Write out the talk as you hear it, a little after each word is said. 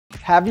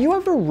Have you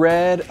ever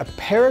read a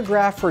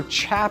paragraph or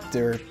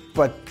chapter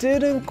but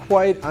didn't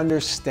quite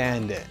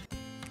understand it?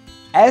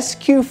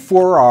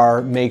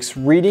 SQ4R makes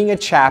reading a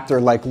chapter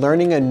like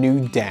learning a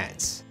new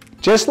dance.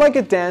 Just like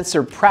a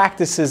dancer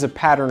practices a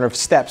pattern of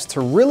steps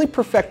to really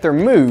perfect their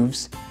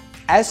moves,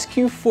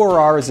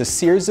 SQ4R is a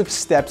series of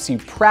steps you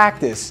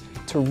practice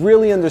to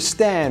really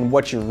understand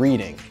what you're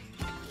reading.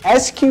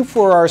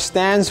 SQ4R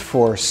stands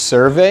for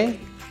survey,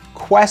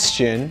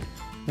 question,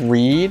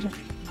 read,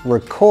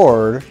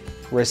 record,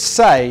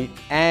 recite,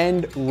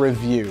 and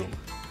review.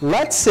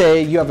 Let's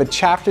say you have a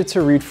chapter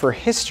to read for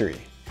history.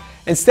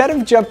 Instead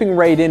of jumping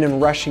right in and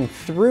rushing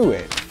through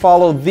it,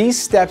 follow these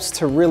steps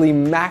to really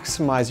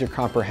maximize your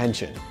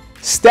comprehension.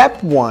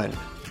 Step 1.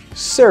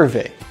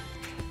 Survey.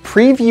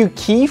 Preview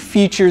key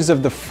features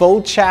of the full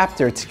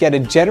chapter to get a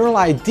general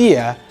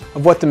idea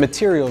of what the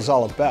material is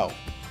all about.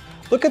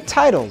 Look at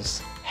titles,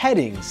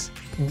 headings,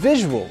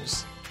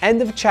 visuals,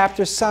 end of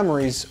chapter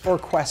summaries, or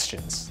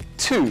questions.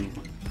 2.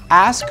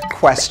 Ask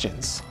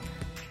questions.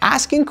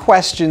 Asking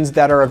questions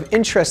that are of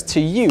interest to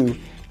you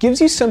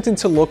gives you something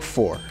to look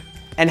for,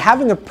 and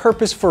having a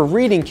purpose for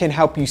reading can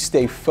help you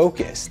stay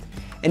focused.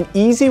 An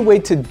easy way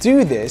to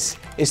do this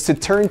is to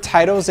turn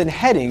titles and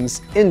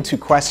headings into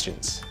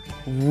questions.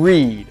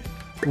 Read.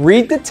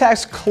 Read the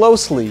text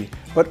closely,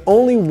 but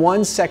only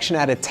one section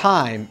at a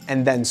time,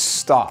 and then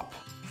stop.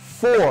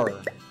 4.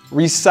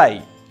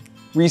 Recite.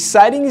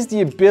 Reciting is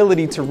the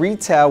ability to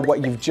retell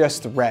what you've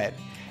just read.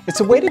 It's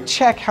a way to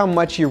check how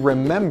much you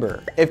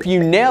remember. If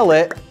you nail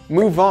it,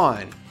 move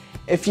on.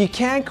 If you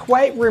can't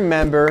quite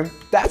remember,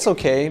 that's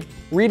okay.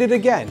 Read it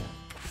again.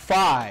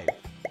 5.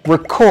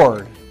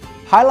 Record.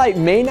 Highlight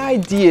main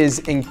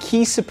ideas and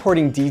key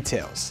supporting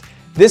details.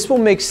 This will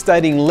make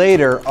studying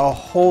later a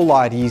whole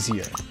lot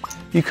easier.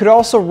 You could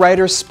also write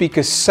or speak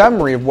a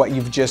summary of what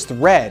you've just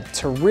read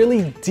to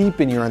really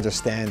deepen your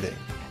understanding.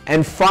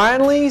 And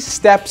finally,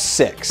 step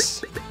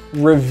 6.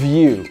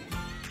 Review.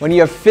 When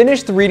you have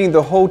finished reading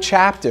the whole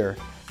chapter,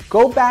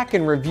 go back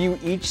and review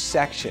each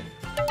section.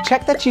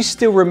 Check that you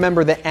still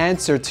remember the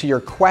answer to your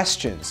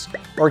questions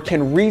or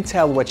can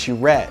retell what you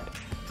read.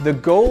 The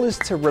goal is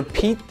to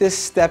repeat this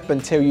step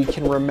until you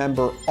can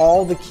remember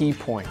all the key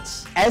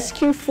points.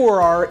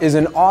 SQ4R is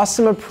an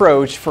awesome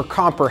approach for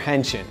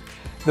comprehension.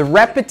 The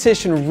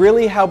repetition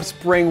really helps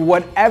bring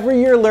whatever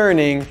you're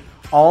learning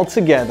all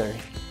together.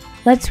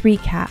 Let's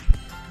recap.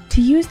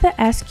 To use the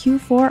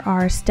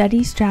SQ4R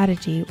study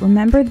strategy,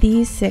 remember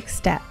these 6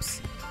 steps: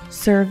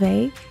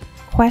 survey,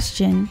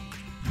 question,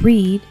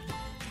 read,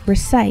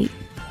 recite,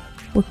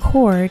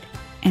 record,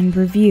 and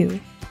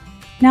review.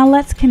 Now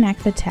let's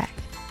connect the tech.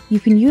 You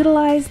can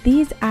utilize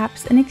these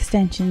apps and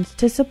extensions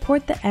to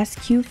support the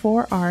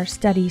SQ4R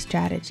study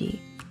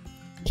strategy.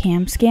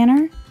 Cam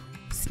Scanner,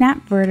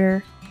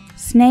 Snapverter,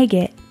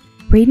 Snagit,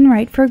 Read and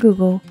Write for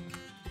Google,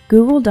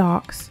 Google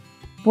Docs,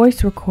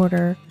 Voice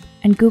Recorder,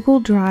 and Google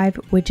Drive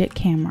widget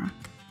camera.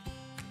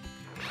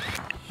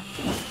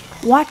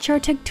 Watch our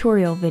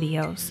tutorial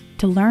videos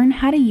to learn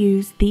how to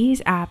use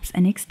these apps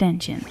and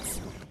extensions.